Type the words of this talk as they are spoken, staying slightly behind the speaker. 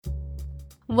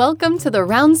Welcome to the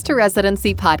Rounds to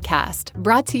Residency podcast,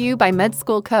 brought to you by Med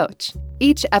School Coach.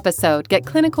 Each episode, get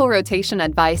clinical rotation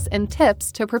advice and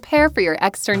tips to prepare for your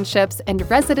externships and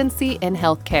residency in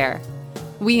healthcare.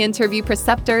 We interview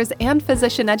preceptors and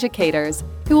physician educators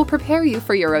who will prepare you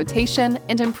for your rotation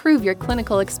and improve your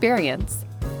clinical experience.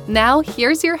 Now,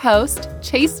 here's your host,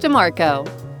 Chase DeMarco.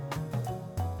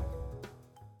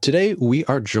 Today, we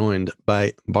are joined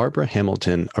by Barbara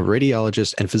Hamilton, a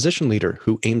radiologist and physician leader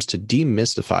who aims to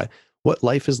demystify what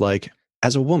life is like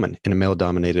as a woman in a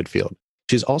male-dominated field.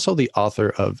 She's also the author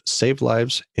of Save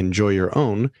Lives, Enjoy Your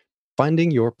Own, Finding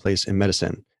Your Place in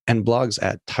Medicine, and blogs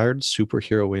at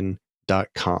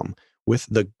tiredsuperheroine.com with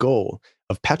the goal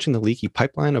of patching the leaky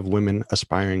pipeline of women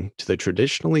aspiring to the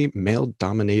traditionally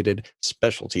male-dominated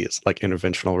specialties like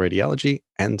interventional radiology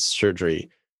and surgery.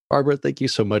 Barbara, thank you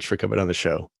so much for coming on the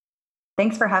show.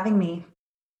 Thanks for having me.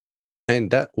 And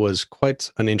that was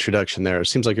quite an introduction there. It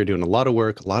seems like you're doing a lot of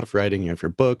work, a lot of writing. You have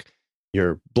your book,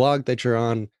 your blog that you're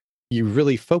on. You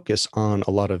really focus on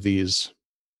a lot of these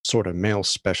sort of male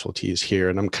specialties here.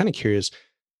 And I'm kind of curious,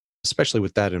 especially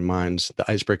with that in mind, the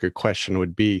icebreaker question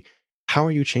would be, how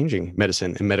are you changing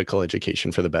medicine and medical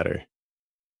education for the better?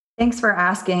 Thanks for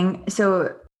asking.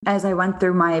 So as I went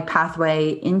through my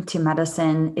pathway into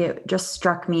medicine, it just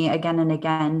struck me again and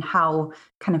again how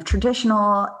kind of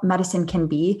traditional medicine can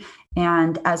be.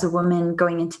 And as a woman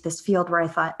going into this field where I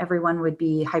thought everyone would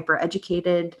be hyper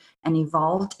educated and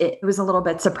evolved, it was a little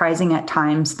bit surprising at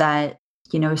times that,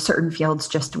 certain fields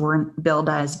just weren't billed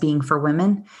as being for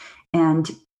women. And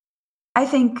I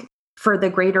think for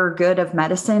the greater good of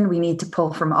medicine, we need to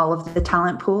pull from all of the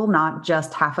talent pool, not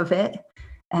just half of it.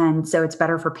 And so it's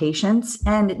better for patients.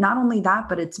 And not only that,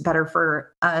 but it's better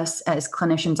for us as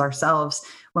clinicians ourselves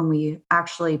when we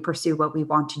actually pursue what we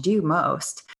want to do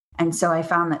most. And so I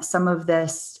found that some of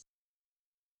this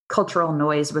cultural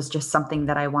noise was just something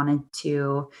that I wanted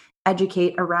to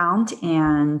educate around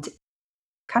and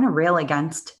kind of rail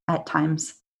against at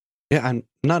times. Yeah, I'm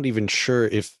not even sure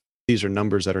if these are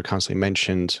numbers that are constantly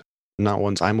mentioned, not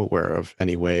ones I'm aware of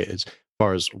anyway, as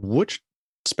far as which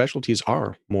specialties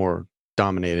are more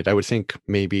dominated. I would think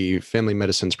maybe family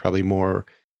medicine is probably more,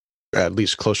 at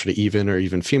least closer to even or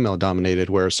even female dominated,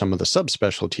 where some of the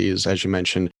subspecialties, as you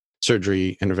mentioned,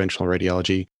 surgery, interventional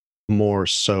radiology, more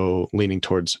so leaning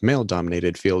towards male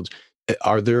dominated fields.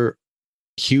 Are there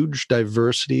huge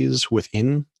diversities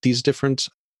within these different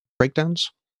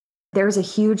breakdowns? There's a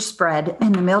huge spread,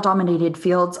 and the male dominated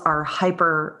fields are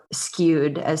hyper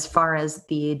skewed as far as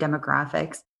the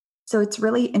demographics. So it's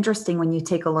really interesting when you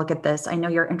take a look at this. I know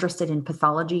you're interested in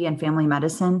pathology and family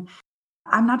medicine.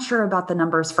 I'm not sure about the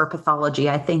numbers for pathology.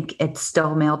 I think it's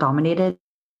still male dominated.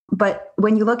 But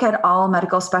when you look at all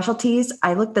medical specialties,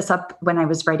 I looked this up when I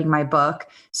was writing my book.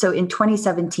 So in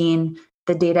 2017,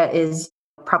 the data is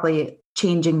probably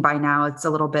changing by now. It's a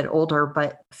little bit older,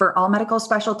 but for all medical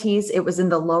specialties, it was in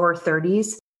the lower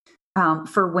 30s.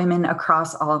 For women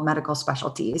across all medical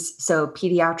specialties. So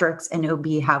pediatrics and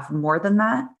OB have more than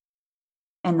that.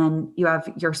 And then you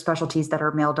have your specialties that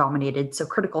are male dominated. So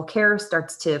critical care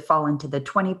starts to fall into the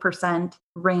 20%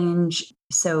 range.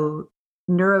 So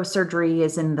neurosurgery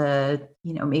is in the,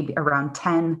 maybe around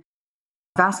 10.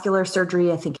 Vascular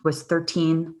surgery, I think it was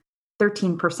 13%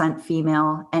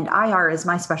 female. And IR is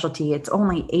my specialty. It's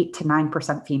only 8 to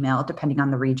 9% female, depending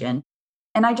on the region.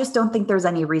 And I just don't think there's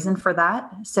any reason for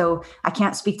that. So I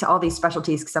can't speak to all these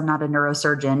specialties because I'm not a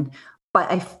neurosurgeon.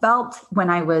 But I felt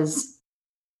when I was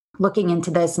looking into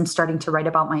this and starting to write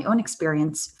about my own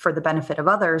experience for the benefit of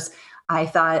others, I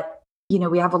thought,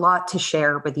 we have a lot to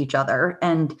share with each other.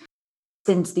 And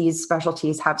since these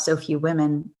specialties have so few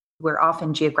women, we're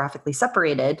often geographically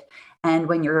separated. And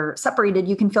when you're separated,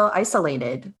 you can feel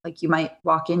isolated. Like you might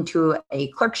walk into a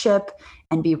clerkship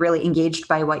and be really engaged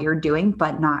by what you're doing,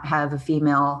 but not have a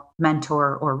female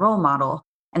mentor or role model.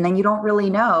 And then you don't really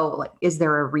know, is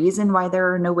there a reason why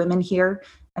there are no women here?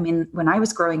 I mean, when I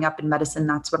was growing up in medicine,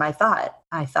 that's what I thought.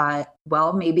 I thought,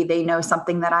 well, maybe they know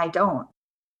something that I don't.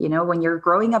 When you're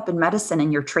growing up in medicine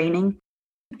and you're training,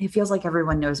 it feels like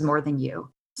everyone knows more than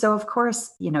you. So of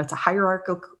course, it's a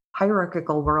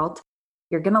hierarchical world.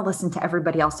 You're going to listen to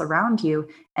everybody else around you,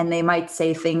 and they might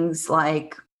say things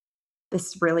like,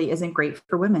 this really isn't great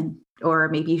for women, or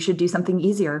maybe you should do something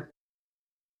easier.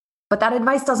 But that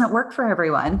advice doesn't work for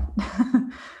everyone.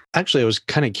 Actually, I was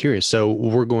kind of curious. So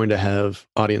we're going to have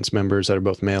audience members that are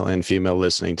both male and female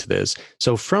listening to this.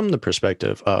 So from the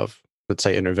perspective of, let's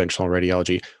say, interventional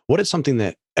radiology, what is something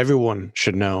that everyone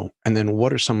should know? And then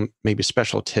what are some maybe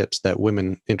special tips that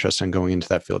women interested in going into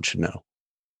that field should know?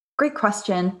 Great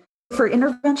question. For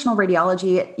interventional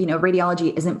radiology,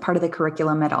 radiology isn't part of the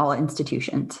curriculum at all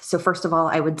institutions. So first of all,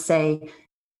 I would say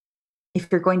if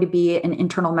you're going to be an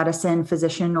internal medicine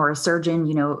physician or a surgeon,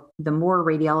 the more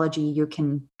radiology you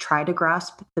can try to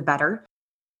grasp, the better.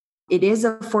 It is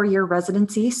a 4-year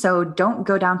residency, so don't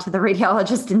go down to the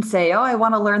radiologist and say, oh, I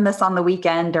want to learn this on the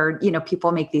weekend. Or,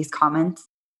 people make these comments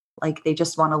like they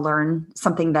just want to learn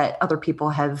something that other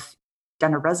people have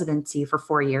done a residency for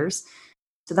 4 years.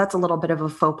 So that's a little bit of a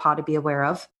faux pas to be aware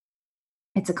of.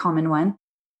 It's a common one.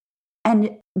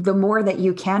 And the more that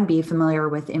you can be familiar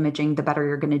with imaging, the better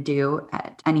you're going to do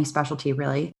at any specialty,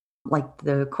 really. Like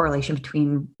the correlation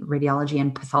between radiology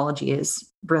and pathology is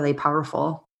really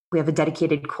powerful. We have a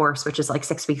dedicated course, which is like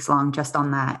 6 weeks long just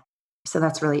on that. So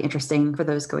that's really interesting for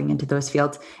those going into those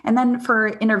fields. And then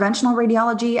for interventional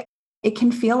radiology, it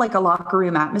can feel like a locker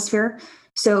room atmosphere.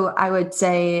 So I would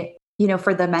say,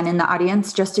 for the men in the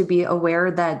audience, just to be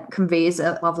aware that conveys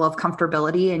a level of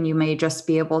comfortability, and you may just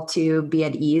be able to be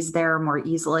at ease there more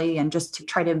easily, and just to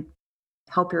try to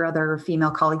help your other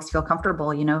female colleagues feel comfortable,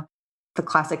 the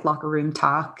classic locker room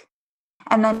talk.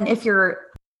 And then if you're,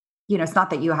 it's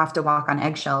not that you have to walk on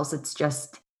eggshells, it's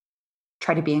just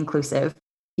try to be inclusive.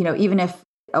 Even if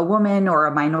a woman or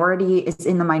a minority is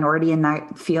in the minority in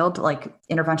that field, like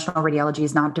interventional radiology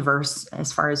is not diverse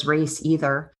as far as race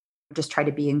either. Just try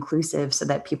to be inclusive so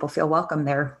that people feel welcome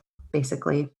there,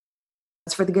 basically.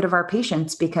 It's for the good of our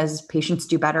patients, because patients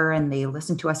do better and they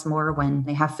listen to us more when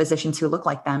they have physicians who look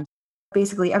like them.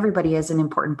 Basically, everybody is an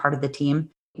important part of the team.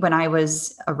 When I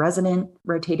was a resident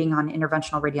rotating on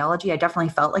interventional radiology, I definitely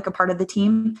felt like a part of the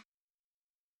team.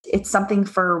 It's something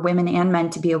for women and men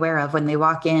to be aware of when they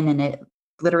walk in and it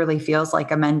literally feels like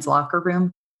a men's locker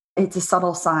room. It's a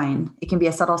subtle sign. It can be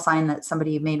a subtle sign that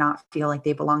somebody may not feel like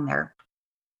they belong there.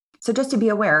 So just to be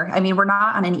aware, we're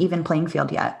not on an even playing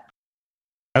field yet.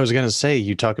 I was going to say,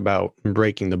 you talk about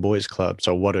breaking the boys' club.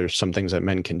 So what are some things that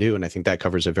men can do? And I think that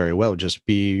covers it very well. Just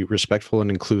be respectful and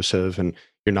inclusive, and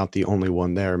you're not the only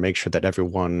one there. Make sure that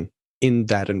everyone in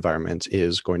that environment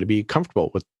is going to be comfortable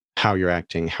with how you're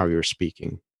acting, how you're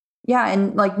speaking. Yeah,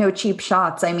 and like no cheap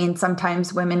shots.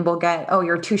 Sometimes women will get, oh,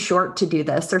 you're too short to do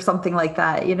this or something like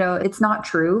that. It's not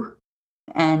true.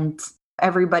 And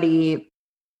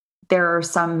there are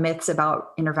some myths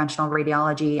about interventional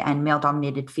radiology and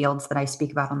male-dominated fields that I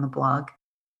speak about on the blog.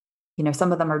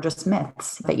 Some of them are just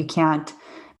myths, that you can't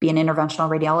be an interventional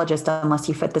radiologist unless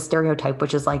you fit the stereotype,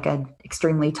 which is like an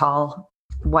extremely tall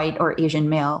white or Asian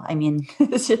male.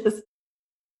 It's just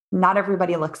not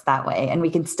everybody looks that way. And we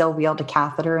can still wield a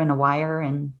catheter and a wire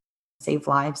and save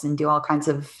lives and do all kinds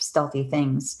of stealthy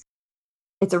things.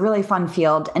 It's a really fun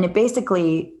field. And it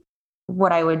basically,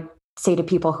 what I would say to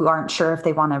people who aren't sure if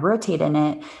they want to rotate in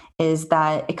it, is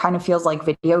that it kind of feels like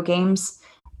video games,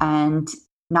 and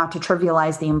not to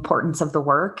trivialize the importance of the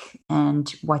work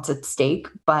and what's at stake.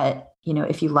 But,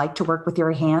 if you like to work with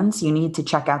your hands, you need to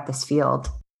check out this field.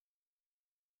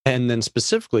 And then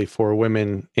specifically for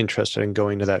women interested in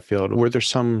going to that field, were there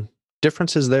some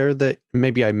differences there that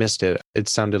maybe I missed it? It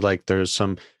sounded like there's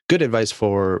some good advice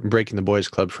for breaking the boys'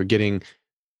 club, for getting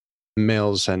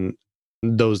males and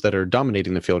those that are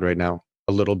dominating the field right now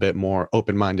a little bit more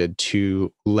open-minded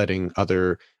to letting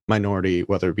other minority,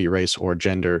 whether it be race or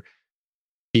gender,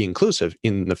 be inclusive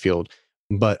in the field.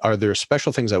 But are there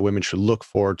special things that women should look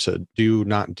for to do,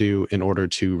 not do, in order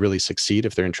to really succeed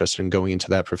if they're interested in going into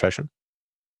that profession?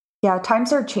 Yeah,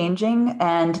 times are changing,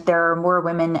 and there are more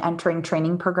women entering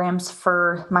training programs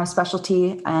for my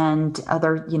specialty, and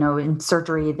other, in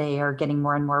surgery, they are getting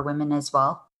more and more women as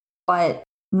well. But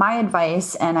my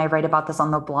advice, and I write about this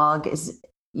on the blog, is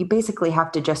you basically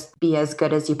have to just be as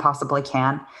good as you possibly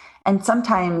can. And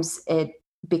sometimes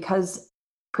because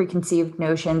preconceived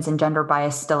notions and gender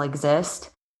bias still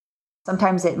exist,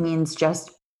 sometimes it means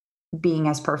just being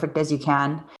as perfect as you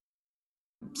can.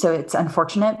 So it's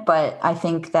unfortunate, but I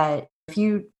think that if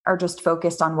you are just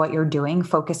focused on what you're doing,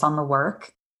 focus on the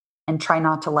work, and try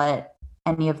not to let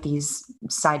any of these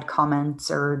side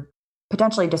comments or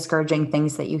potentially discouraging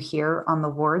things that you hear on the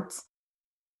wards,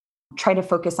 try to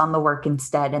focus on the work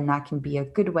instead. And that can be a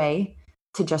good way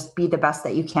to just be the best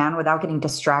that you can without getting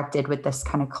distracted with this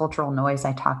kind of cultural noise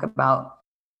I talk about.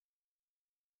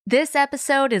 This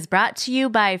episode is brought to you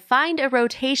by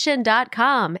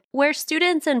findarotation.com, where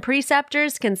students and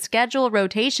preceptors can schedule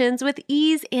rotations with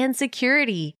ease and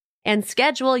security, and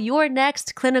schedule your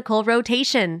next clinical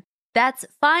rotation. That's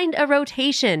Find a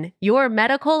Rotation, your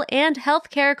medical and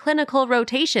healthcare clinical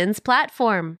rotations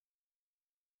platform.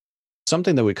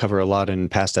 Something that we cover a lot in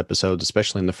past episodes,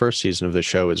 especially in the first season of the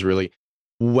show, is really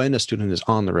when a student is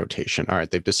on the rotation, all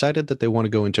right, they've decided that they want to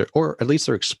go into, or at least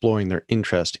they're exploring their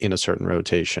interest in a certain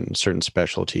rotation, certain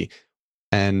specialty,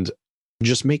 and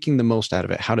just making the most out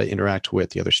of it, how to interact with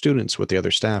the other students, with the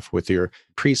other staff, with your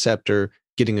preceptor,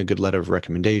 getting a good letter of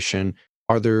recommendation.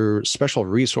 Are there special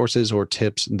resources or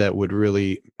tips that would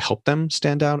really help them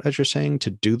stand out, as you're saying, to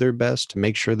do their best, to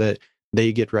make sure that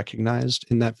they get recognized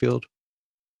in that field?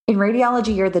 In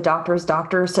radiology, you're the doctor's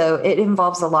doctor, so it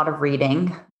involves a lot of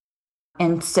reading.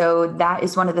 And so that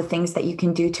is one of the things that you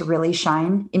can do to really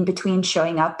shine in between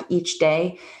showing up each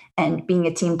day and being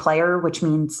a team player, which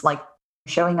means like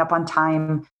showing up on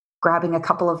time, grabbing a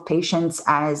couple of patients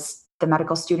as the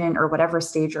medical student or whatever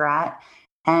stage you're at.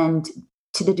 And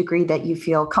to the degree that you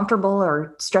feel comfortable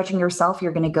or stretching yourself,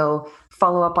 you're going to go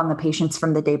follow up on the patients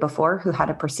from the day before who had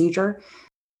a procedure.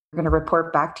 You're going to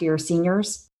report back to your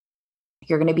seniors.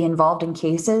 You're going to be involved in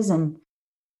cases. And,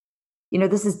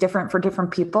 this is different for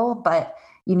different people, but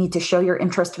you need to show your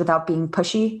interest without being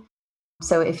pushy.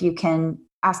 So if you can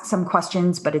ask some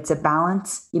questions, but it's a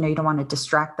balance, you don't want to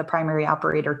distract the primary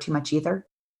operator too much either.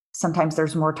 Sometimes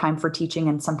there's more time for teaching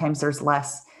and sometimes there's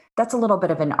less. That's a little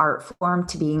bit of an art form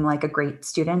to being like a great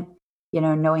student,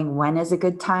 knowing when is a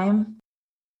good time.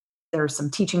 There's some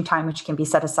teaching time which can be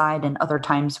set aside and other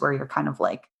times where you're kind of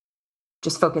like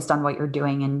just focused on what you're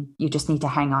doing and you just need to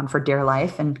hang on for dear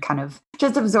life and kind of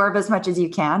just absorb as much as you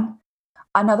can.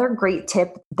 Another great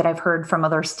tip that I've heard from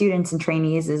other students and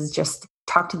trainees is just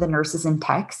talk to the nurses and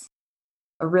techs.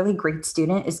 A really great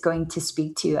student is going to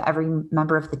speak to every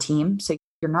member of the team. So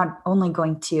you're not only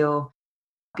going to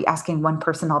be asking one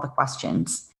person all the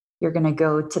questions. You're going to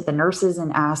go to the nurses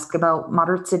and ask about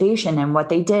moderate sedation and what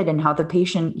they did and how the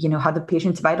patient, how the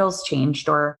patient's vitals changed,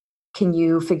 or can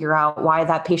you figure out why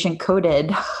that patient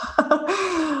coded?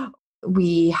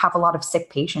 We have a lot of sick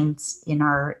patients in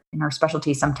our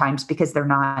specialty sometimes because they're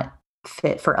not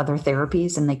fit for other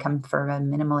therapies and they come for a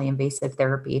minimally invasive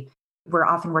therapy. We're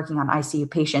often working on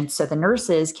ICU patients, so the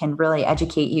nurses can really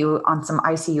educate you on some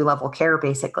ICU level care,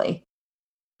 basically.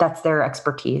 That's their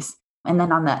expertise. And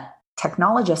then on the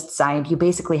technologist side, you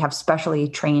basically have specially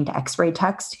trained X-ray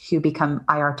techs who become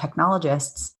IR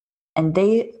technologists, and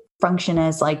they function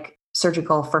as like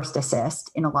surgical first assist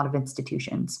in a lot of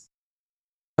institutions.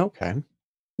 Okay.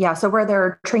 Yeah. So where there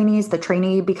are trainees, the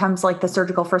trainee becomes like the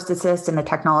surgical first assist and the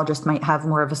technologist might have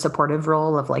more of a supportive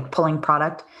role of like pulling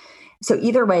product. So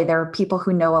either way, there are people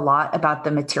who know a lot about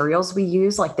the materials we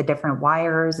use, like the different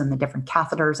wires and the different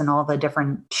catheters and all the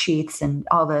different sheaths and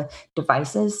all the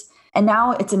devices. And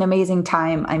now it's an amazing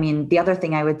time. I mean, the other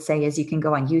thing I would say is you can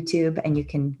go on YouTube and you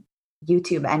can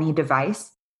YouTube any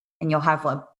device and you'll have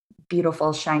a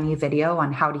beautiful, shiny video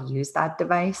on how to use that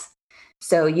device.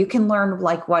 So you can learn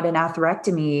like what an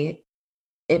atherectomy,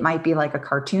 it might be like a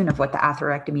cartoon of what the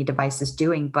atherectomy device is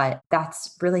doing, but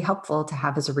that's really helpful to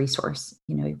have as a resource.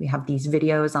 We have these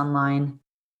videos online.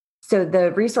 So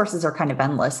the resources are kind of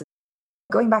endless.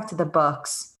 Going back to the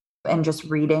books and just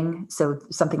reading. So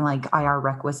something like IR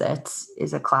Requisites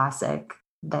is a classic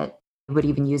that would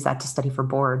even use that to study for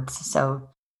boards. So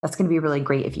that's going to be really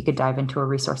great if you could dive into a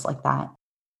resource like that.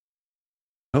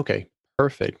 Okay,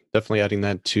 perfect. Definitely adding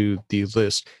that to the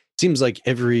list. Seems like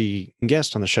every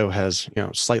guest on the show has,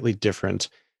 slightly different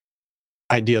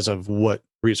ideas of what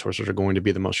resources are going to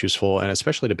be the most useful, and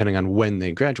especially depending on when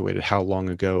they graduated, how long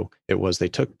ago it was they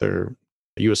took their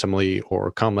USMLE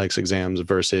or COMLEX exams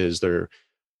versus their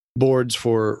boards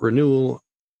for renewal.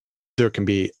 There can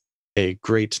be a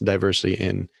great diversity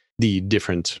in the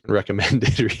different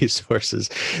recommended resources.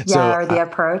 Yeah, or the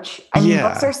approach. I mean,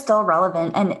 books are still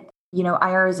relevant. And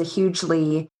IR is a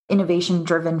hugely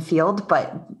innovation-driven field,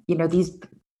 but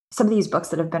some of these books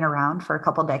that have been around for a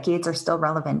couple decades are still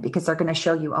relevant because they're going to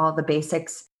show you all the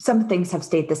basics. Some things have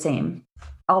stayed the same.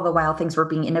 All the while things were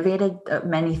being innovated,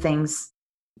 many things,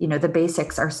 the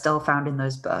basics are still found in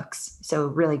those books. So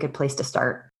really good place to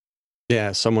start.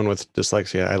 Yeah, someone with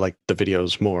dyslexia, I like the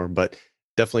videos more, but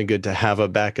definitely good to have a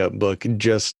backup book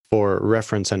just for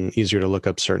reference and easier to look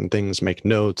up certain things, make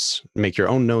notes, make your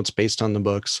own notes based on the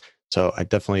books. So I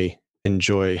definitely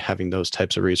enjoy having those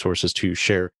types of resources to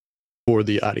share for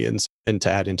the audience and to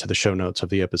add into the show notes of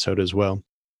the episode as well.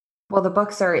 Well, the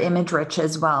books are image rich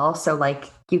as well. So like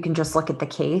you can just look at the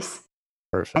case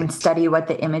and study what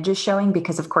the image is showing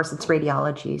because of course it's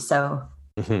radiology. So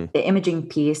the imaging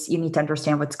piece, you need to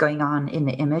understand what's going on in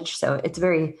the image. So it's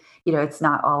very, it's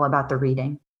not all about the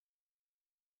reading.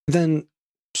 Then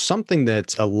something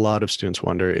that a lot of students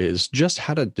wonder is just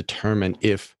how to determine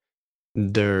if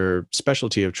their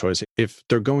specialty of choice, if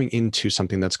they're going into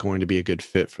something that's going to be a good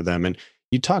fit for them. And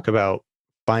you talk about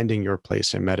finding your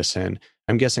place in medicine.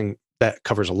 I'm guessing that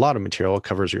covers a lot of material. It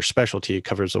covers your specialty, it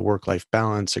covers the work-life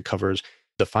balance, it covers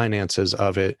the finances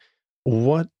of it.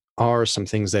 What are some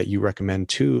things that you recommend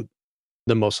to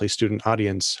the mostly student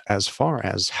audience as far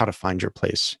as how to find your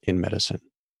place in medicine?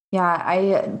 Yeah,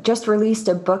 I just released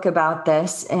a book about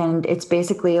this, and it's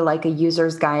basically like a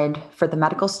user's guide for the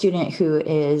medical student who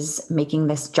is making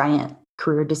this giant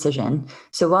career decision.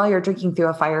 So while you're drinking through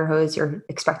a fire hose, you're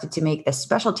expected to make this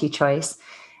specialty choice,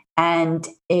 and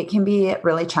it can be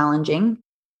really challenging.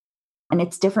 And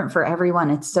it's different for everyone,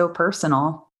 it's so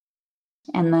personal.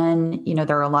 And then,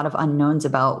 there are a lot of unknowns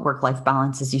about work life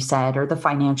balance, as you said, or the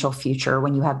financial future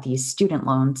when you have these student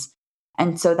loans.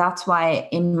 And so that's why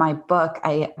in my book,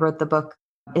 I wrote the book.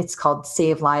 It's called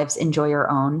Save Lives, Enjoy Your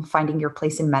Own, Finding Your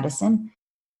Place in Medicine.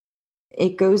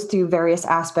 It goes through various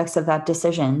aspects of that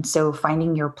decision. So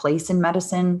finding your place in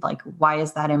medicine, like why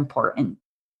is that important?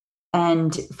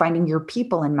 And finding your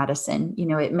people in medicine,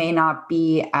 it may not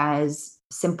be as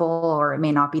simple or it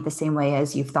may not be the same way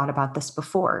as you've thought about this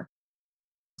before.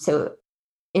 So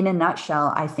in a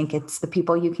nutshell, I think it's the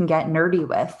people you can get nerdy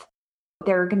with.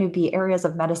 There are going to be areas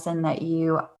of medicine that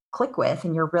you click with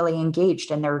and you're really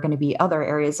engaged. And there are going to be other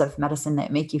areas of medicine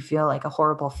that make you feel like a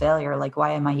horrible failure. Like,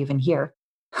 why am I even here?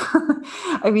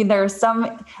 I mean, there are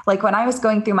some, like when I was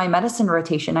going through my medicine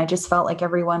rotation, I just felt like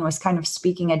everyone was kind of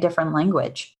speaking a different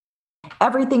language.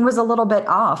 Everything was a little bit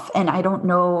off. And I don't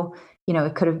know,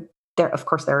 it could have, of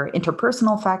course, there are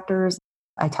interpersonal factors.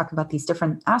 I talk about these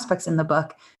different aspects in the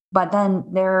book, but then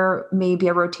there may be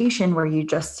a rotation where you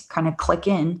just kind of click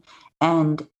in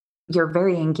and you're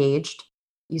very engaged.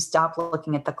 You stop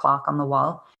looking at the clock on the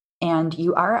wall and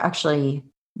you are actually,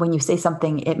 when you say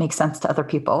something, it makes sense to other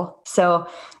people. So,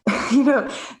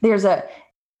 there's a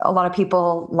lot of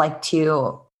people like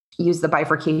to use the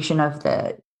bifurcation of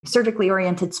the surgically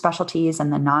oriented specialties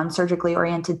and the non-surgically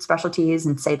oriented specialties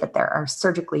and say that there are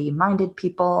surgically minded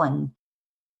people and,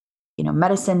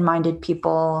 medicine minded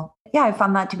people. Yeah, I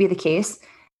found that to be the case.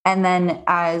 And then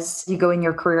as you go in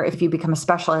your career, if you become a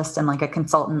specialist and like a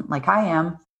consultant like I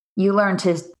am, you learn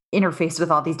to interface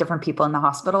with all these different people in the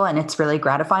hospital. And it's really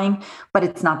gratifying, but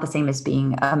it's not the same as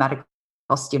being a medical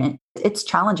student. It's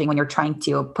challenging when you're trying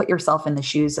to put yourself in the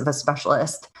shoes of a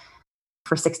specialist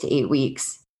for 6 to 8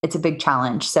 weeks. It's a big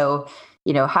challenge. So,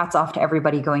 hats off to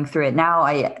everybody going through it now.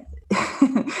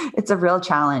 It's a real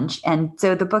challenge. And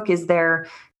so the book is there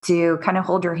to kind of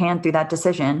hold your hand through that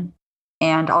decision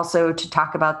and also to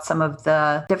talk about some of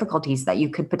the difficulties that you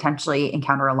could potentially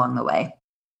encounter along the way.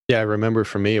 Yeah, I remember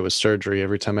for me, it was surgery.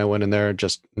 Every time I went in there,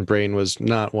 just brain was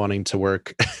not wanting to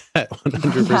work at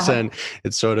 100%.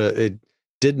 It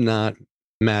did not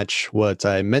match what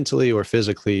I mentally or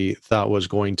physically thought was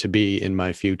going to be in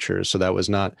my future. So that was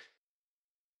not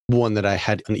one that I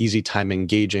had an easy time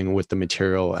engaging with the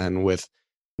material and with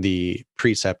the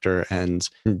preceptor. And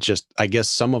just, I guess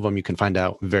some of them you can find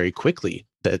out very quickly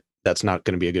that that's not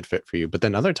going to be a good fit for you. But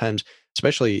then other times,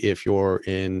 especially if you're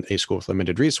in a school with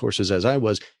limited resources, as I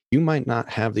was, you might not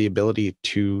have the ability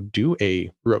to do a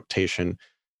rotation,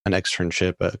 an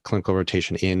externship, a clinical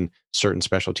rotation in certain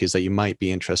specialties that you might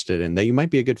be interested in, that you might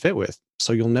be a good fit with.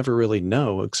 So you'll never really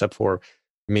know, except for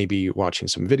maybe watching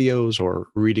some videos or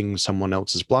reading someone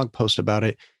else's blog post about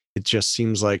it. It just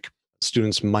seems like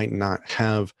students might not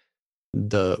have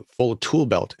the full tool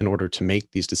belt in order to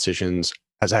make these decisions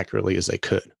as accurately as they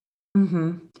could.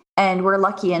 Mm-hmm. And we're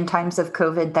lucky in times of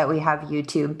COVID that we have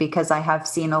YouTube, because I have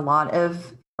seen a lot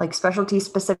of like specialty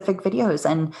specific videos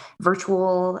and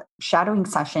virtual shadowing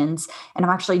sessions. And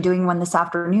I'm actually doing one this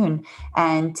afternoon.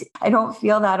 And I don't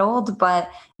feel that old,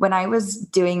 but when I was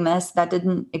doing this, that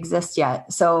didn't exist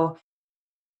yet. So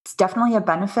it's definitely a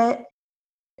benefit.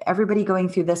 Everybody going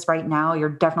through this right now, you're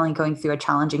definitely going through a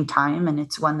challenging time. And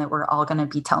it's one that we're all going to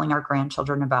be telling our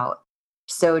grandchildren about.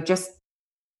 So just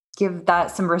give that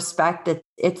some respect.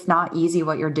 It's not easy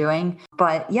what you're doing,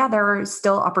 but yeah, there are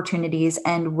still opportunities.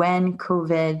 And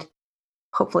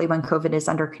hopefully when COVID is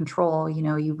under control,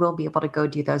 you will be able to go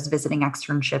do those visiting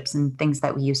externships and things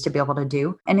that we used to be able to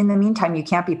do. And in the meantime, you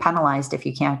can't be penalized if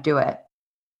you can't do it.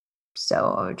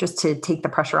 So just to take the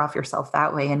pressure off yourself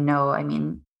that way and know,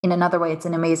 in another way, it's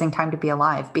an amazing time to be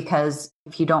alive, because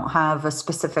if you don't have a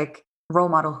specific role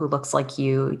model who looks like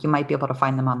you might be able to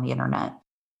find them on the internet.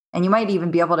 And you might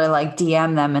even be able to like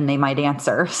DM them and they might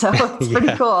answer. So it's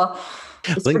pretty cool.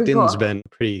 LinkedIn's been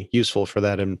pretty useful for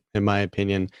that, in my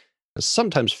opinion.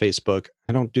 Sometimes Facebook.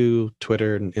 I don't do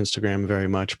Twitter and Instagram very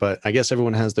much, but I guess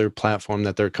everyone has their platform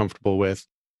that they're comfortable with.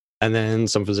 And then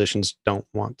some physicians don't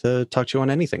want to talk to you on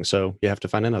anything. So you have to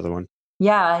find another one.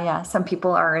 Yeah. Some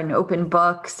people are an open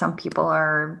book. Some people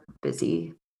are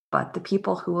busy. But the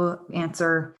people who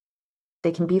answer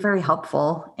they can be very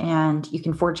helpful and you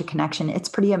can forge a connection. It's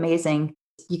pretty amazing.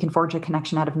 You can forge a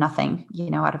connection out of nothing,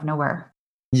 out of nowhere.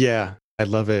 Yeah, I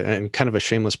love it. And kind of a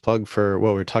shameless plug for what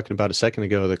we were talking about a second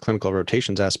ago, the clinical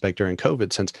rotations aspect during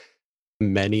COVID, since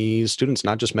many students,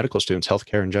 not just medical students,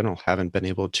 healthcare in general, haven't been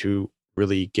able to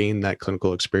really gain that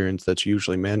clinical experience that's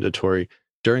usually mandatory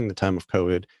during the time of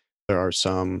COVID. There are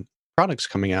some products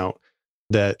coming out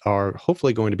that are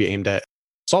hopefully going to be aimed at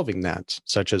solving that,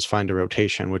 such as Find a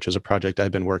Rotation, which is a project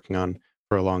I've been working on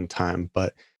for a long time.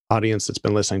 But audience that's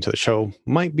been listening to the show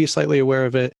might be slightly aware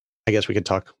of it. I guess we could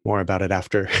talk more about it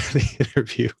after the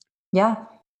interview. Yeah,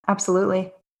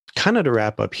 absolutely. Kind of to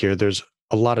wrap up here, there's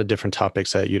a lot of different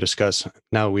topics that you discuss.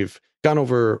 Now we've gone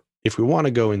over, if we want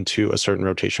to go into a certain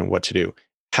rotation, what to do,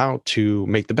 how to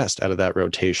make the best out of that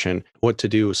rotation, what to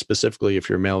do specifically if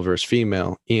you're male versus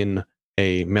female in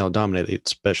a male dominated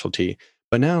specialty.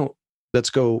 But now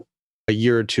let's go a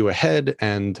year or two ahead,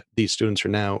 and these students are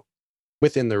now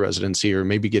within their residency or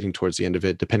maybe getting towards the end of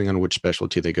it, depending on which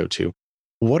specialty they go to.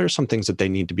 What are some things that they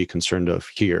need to be concerned of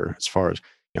here as far as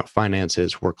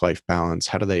finances, work-life balance?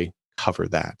 How do they cover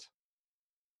that?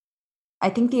 I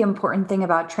think the important thing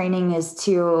about training is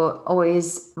to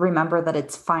always remember that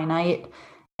it's finite.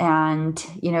 And,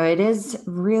 it is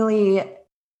really,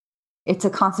 it's a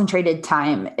concentrated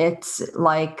time. It's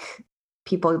like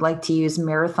people like to use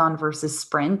marathon versus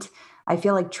sprint. I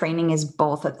feel like training is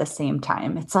both at the same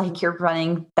time. It's like you're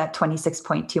running that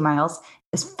 26.2 miles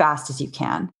as fast as you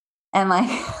can. And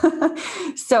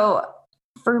so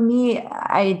for me,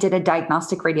 I did a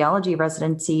diagnostic radiology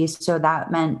residency. So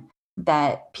that meant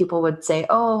that people would say,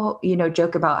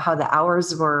 joke about how the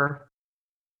hours were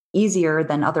easier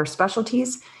than other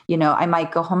specialties. I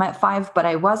might go home at 5, but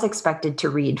I was expected to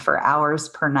read for hours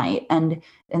per night. And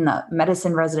in the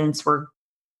medicine residents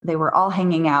they were all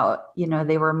hanging out,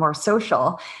 they were more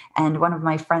social. And one of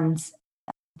my friends,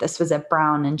 this was at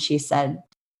Brown, and she said,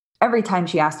 every time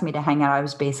she asked me to hang out, I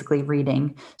was basically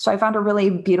reading. So I found a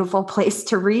really beautiful place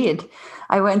to read.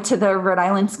 I went to the Rhode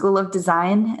Island School of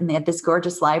Design, and they had this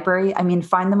gorgeous library. I mean,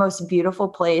 find the most beautiful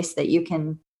place that you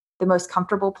can, the most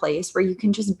comfortable place where you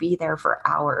can just be there for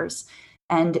hours.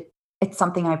 And it's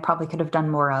something I probably could have done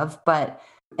more of, but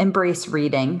embrace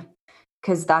reading,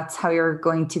 because that's how you're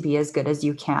going to be as good as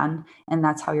you can. And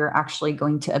that's how you're actually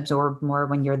going to absorb more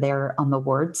when you're there on the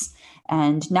wards.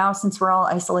 And now, since we're all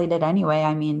isolated anyway,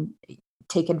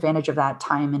 take advantage of that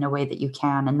time in a way that you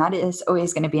can. And that is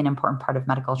always going to be an important part of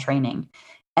medical training.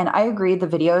 And I agree, the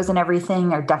videos and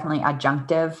everything are definitely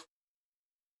adjunctive.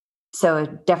 So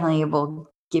it definitely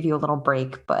will give you a little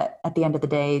break. But at the end of the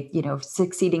day,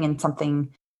 succeeding in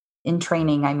something in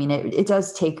training, it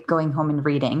does take going home and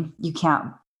reading. You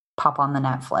can't pop on the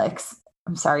Netflix,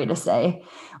 I'm sorry to say.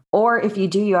 Or if you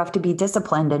do, you have to be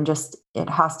disciplined and it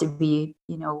has to be,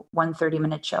 1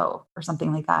 30-minute show or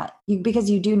something like that. Because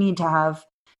you do need to have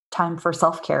time for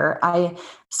self-care.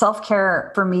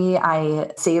 Self-care for me,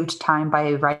 I saved time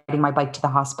by riding my bike to the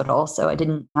hospital. So I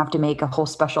didn't have to make a whole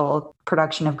special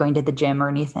production of going to the gym or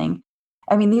anything.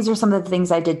 These are some of the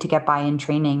things I did to get by in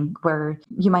training, where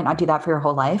you might not do that for your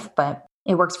whole life, but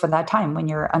it works for that time when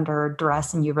you're under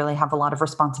duress and you really have a lot of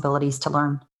responsibilities to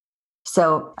learn.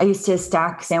 So I used to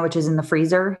stack sandwiches in the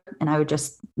freezer, and I would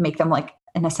just make them like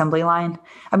an assembly line.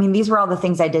 These were all the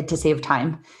things I did to save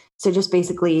time. So just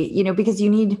basically, because you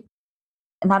need,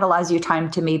 and that allows you time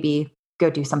to maybe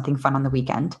go do something fun on the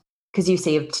weekend because you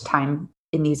saved time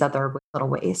in these other little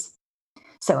ways.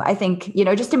 So I think,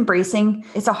 just embracing,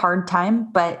 it's a hard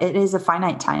time, but it is a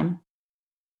finite time.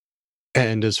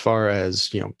 And as far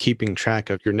as, keeping track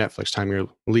of your Netflix time, your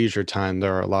leisure time,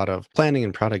 there are a lot of planning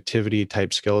and productivity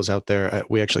type skills out there.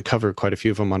 We actually cover quite a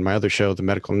few of them on my other show, the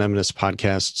Medical Nemesis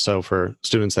podcast. So for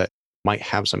students that might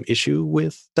have some issue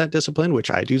with that discipline, which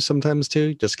I do sometimes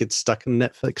too, just get stuck in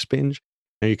Netflix binge.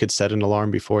 You could set an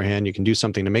alarm beforehand. You can do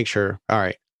something to make sure, all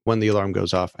right, when the alarm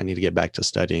goes off, I need to get back to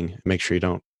studying. Make sure you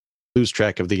don't lose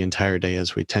track of the entire day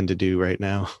as we tend to do right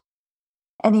now.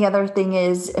 And the other thing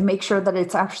is make sure that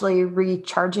it's actually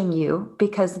recharging you,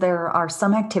 because there are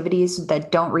some activities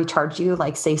that don't recharge you,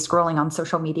 like say scrolling on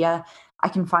social media. I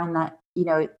can find that,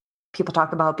 people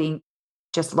talk about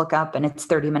just look up and it's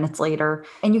 30 minutes later,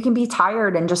 and you can be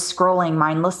tired and just scrolling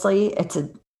mindlessly. It's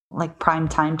like prime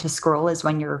time to scroll is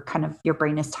when your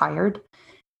brain is tired,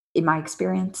 in my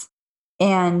experience.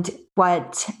 And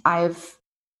what I've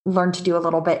learn to do a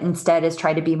little bit instead is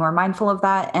try to be more mindful of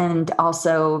that, and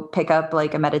also pick up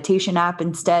like a meditation app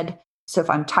instead. So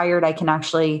if I'm tired, I can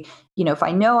actually, if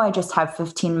I know I just have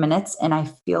 15 minutes and I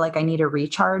feel like I need a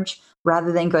recharge,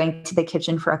 rather than going to the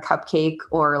kitchen for a cupcake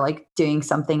or like doing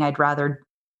something, I'd rather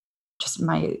just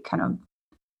my kind of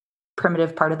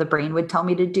primitive part of the brain would tell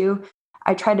me to do,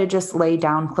 I try to just lay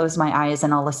down, close my eyes,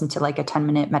 and I'll listen to like a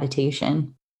 10-minute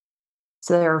meditation.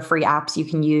 So there are free apps you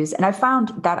can use. And I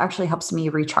found that actually helps me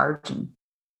recharge. And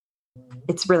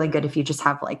it's really good if you just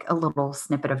have like a little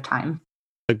snippet of time.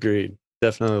 Agreed.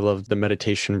 Definitely love the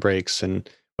meditation breaks. And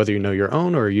whether you know your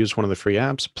own or use one of the free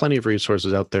apps, plenty of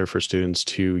resources out there for students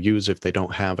to use if they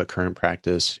don't have a current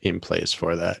practice in place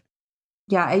for that.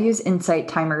 Yeah, I use Insight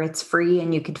Timer. It's free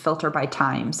and you could filter by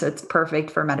time. So it's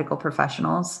perfect for medical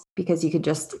professionals because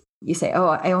you say, oh,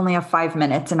 I only have 5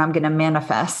 minutes and I'm going to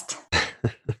manifest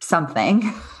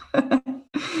something.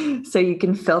 So you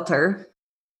can filter.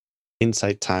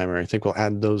 Insight Timer. I think we'll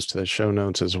add those to the show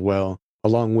notes as well,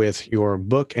 along with your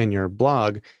book and your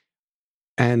blog.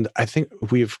 And I think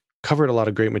we've covered a lot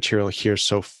of great material here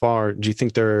so far. Do you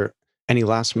think there are any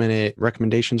last minute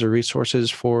recommendations or resources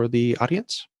for the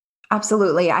audience?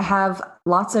 Absolutely. I have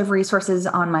lots of resources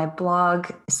on my blog.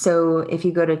 So if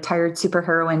you go to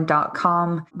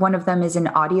tiredsuperheroine.com, one of them is an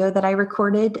audio that I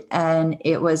recorded, and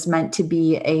it was meant to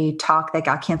be a talk that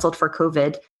got canceled for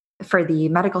COVID for the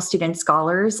medical student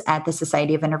scholars at the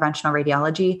Society of Interventional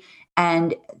Radiology.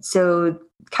 And so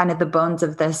kind of the bones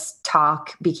of this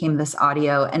talk became this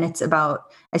audio. And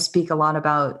I speak a lot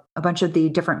about a bunch of the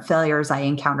different failures I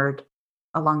encountered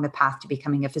along the path to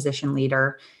becoming a physician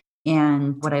leader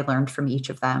and what I learned from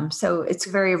each of them. So it's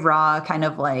very raw, kind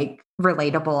of like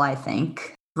relatable, I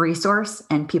think, resource.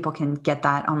 And people can get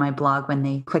that on my blog when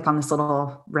they click on this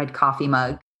little red coffee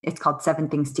mug. It's called 7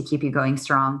 Things to Keep You Going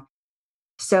Strong.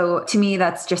 So to me,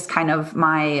 that's just kind of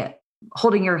my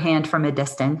holding your hand from a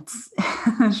distance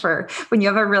for when you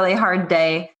have a really hard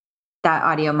day. That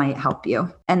audio might help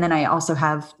you. And then I also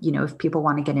have, if people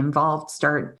want to get involved,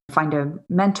 find a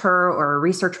mentor or a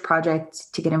research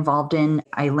project to get involved in.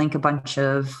 I link a bunch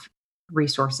of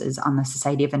resources on the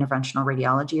Society of Interventional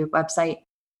Radiology website.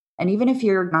 And even if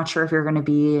you're not sure if you're going to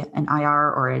be an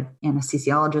IR or an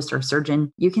anesthesiologist or a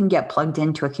surgeon, you can get plugged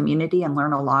into a community and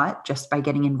learn a lot just by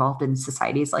getting involved in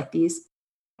societies like these.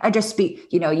 I just speak,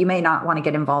 you may not want to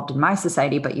get involved in my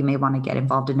society, but you may want to get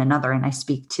involved in another. And I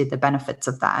speak to the benefits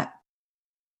of that.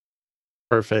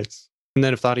 Perfect. And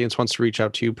then if the audience wants to reach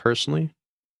out to you personally?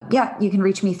 Yeah, you can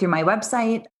reach me through my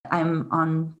website. I'm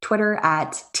on Twitter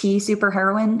at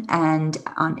tsuperheroine and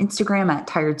on Instagram at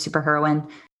tiredsuperheroine.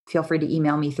 Feel free to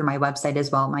email me through my website as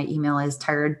well. My email is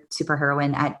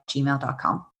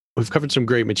tiredsuperheroine@gmail.com. We've covered some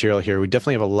great material here. We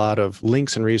definitely have a lot of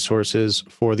links and resources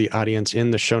for the audience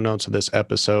in the show notes of this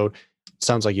episode. It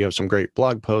sounds like you have some great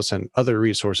blog posts and other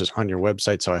resources on your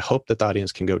website. So I hope that the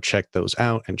audience can go check those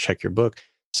out and check your book,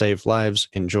 Save Lives,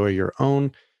 Enjoy Your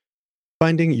Own,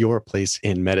 Finding Your Place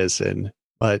in Medicine.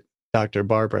 But Dr.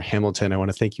 Barbara Hamilton, I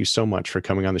want to thank you so much for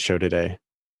coming on the show today.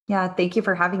 Yeah, thank you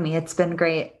for having me. It's been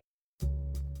great.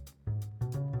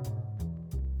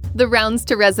 The Rounds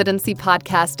to Residency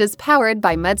podcast is powered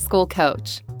by Med School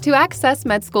Coach. To access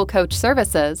Med School Coach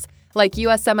services, like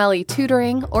USMLE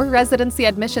tutoring or residency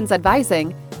admissions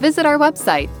advising, visit our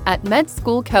website at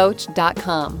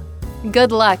medschoolcoach.com.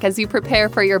 Good luck as you prepare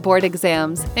for your board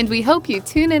exams, and we hope you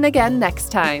tune in again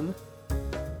next time.